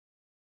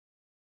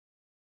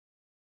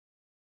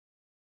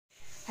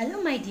Hello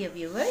my dear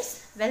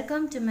viewers,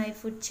 welcome to my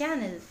food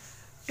channel.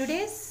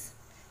 Today's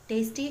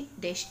tasty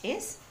dish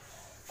is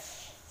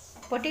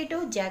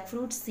potato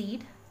jackfruit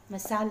seed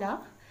masala,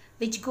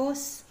 which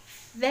goes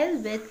well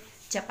with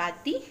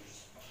chapati,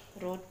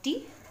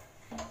 roti,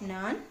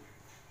 naan,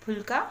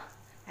 phulka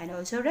and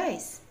also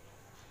rice.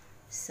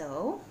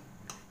 So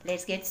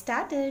let's get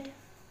started.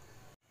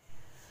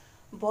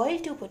 Boil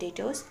 2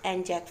 potatoes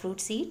and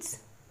jackfruit seeds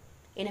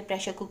in a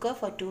pressure cooker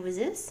for 2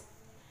 whistles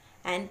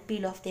and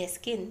peel off their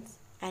skins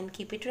and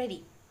keep it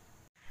ready.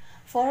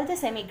 For the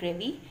semi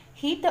gravy,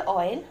 heat the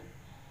oil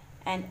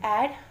and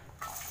add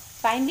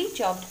finely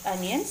chopped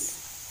onions.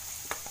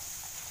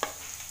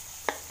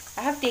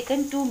 I have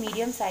taken 2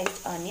 medium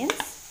sized onions.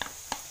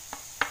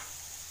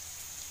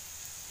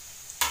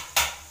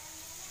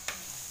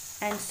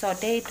 And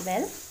saute it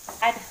well.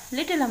 Add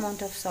little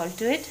amount of salt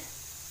to it,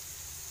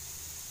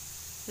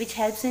 which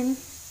helps in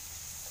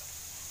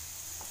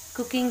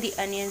cooking the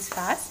onions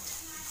fast.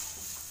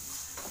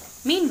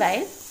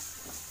 Meanwhile,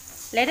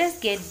 let us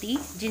get the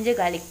ginger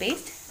garlic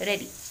paste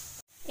ready.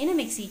 In a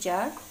mixie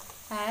jar,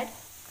 add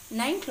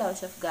 9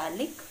 cloves of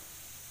garlic,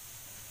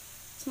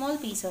 small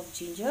piece of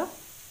ginger,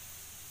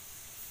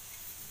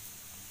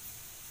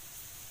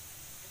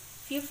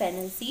 few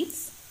fennel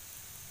seeds,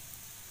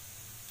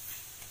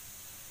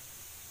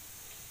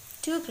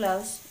 2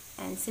 cloves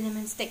and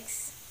cinnamon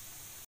sticks.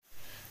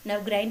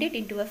 Now grind it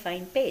into a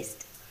fine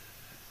paste.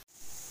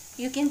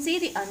 You can see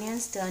the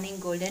onions turning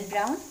golden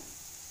brown.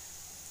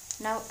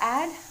 Now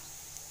add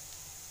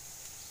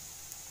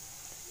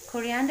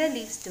coriander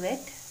leaves to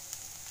it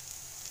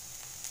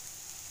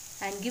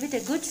and give it a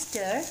good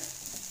stir.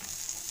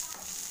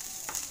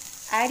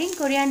 Adding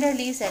coriander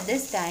leaves at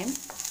this time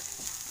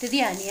to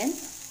the onion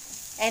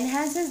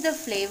enhances the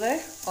flavor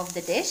of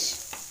the dish.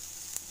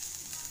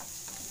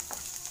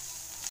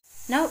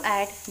 Now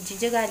add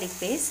ginger garlic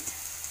paste,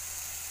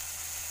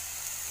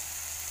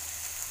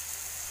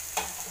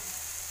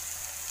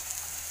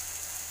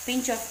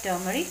 pinch of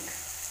turmeric,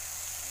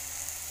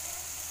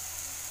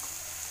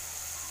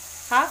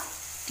 half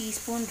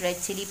teaspoon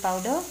red chili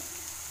powder,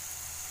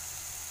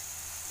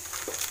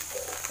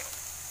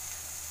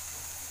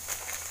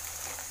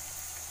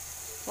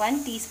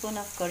 one teaspoon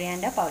of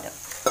coriander powder,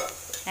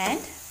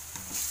 and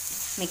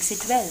mix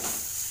it well.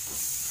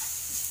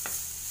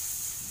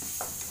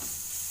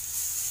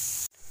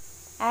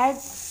 Add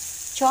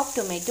chopped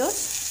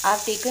tomatoes. I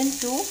have taken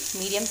 2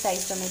 medium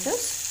sized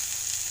tomatoes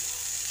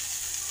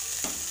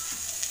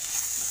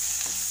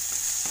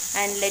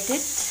and let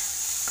it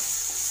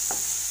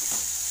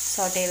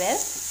saute well.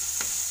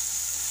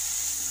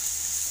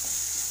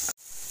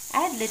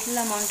 Add little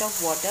amount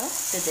of water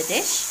to the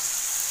dish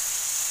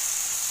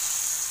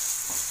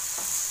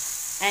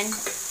and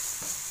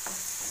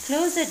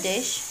close the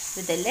dish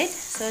with the lid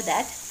so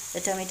that the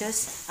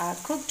tomatoes are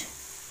cooked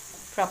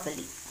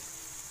properly.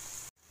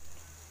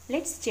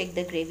 Let's check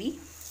the gravy.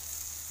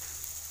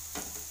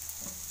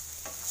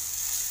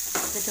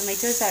 The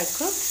tomatoes are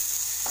cooked.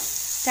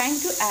 Time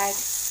to add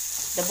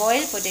the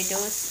boiled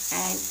potatoes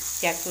and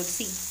jackfruit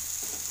seeds.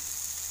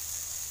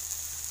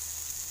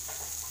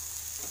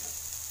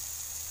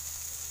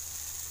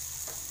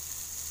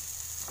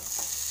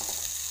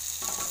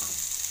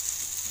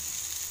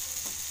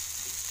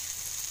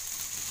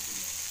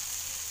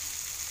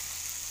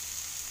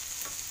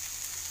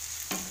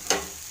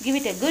 Give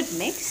it a good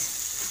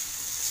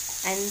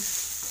mix and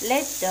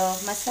let the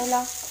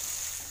masala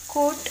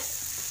coat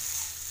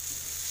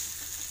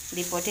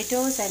the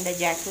potatoes and the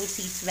jackfruit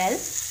seeds well.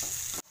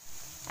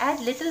 Add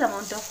little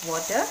amount of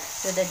water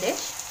to the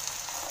dish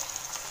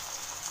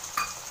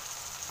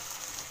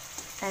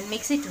and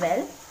mix it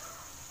well.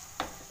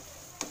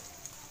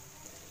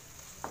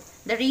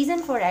 The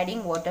reason for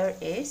adding water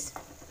is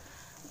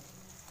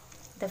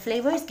the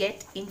flavors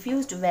get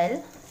infused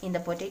well in the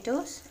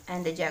potatoes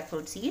and the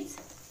jackfruit seeds.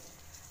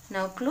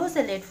 Now close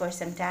the lid for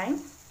some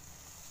time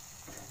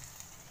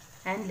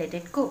and let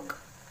it cook.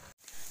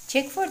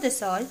 Check for the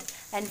salt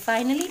and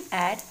finally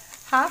add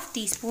half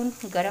teaspoon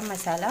garam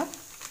masala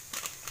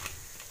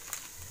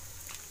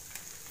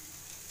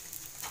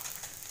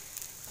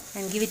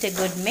and give it a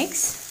good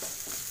mix.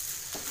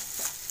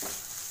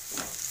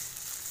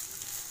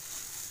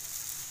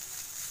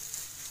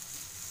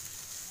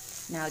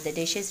 Now the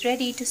dish is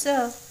ready to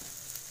serve.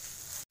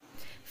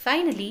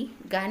 Finally,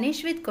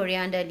 garnish with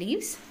coriander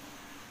leaves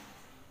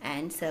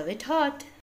and serve it hot.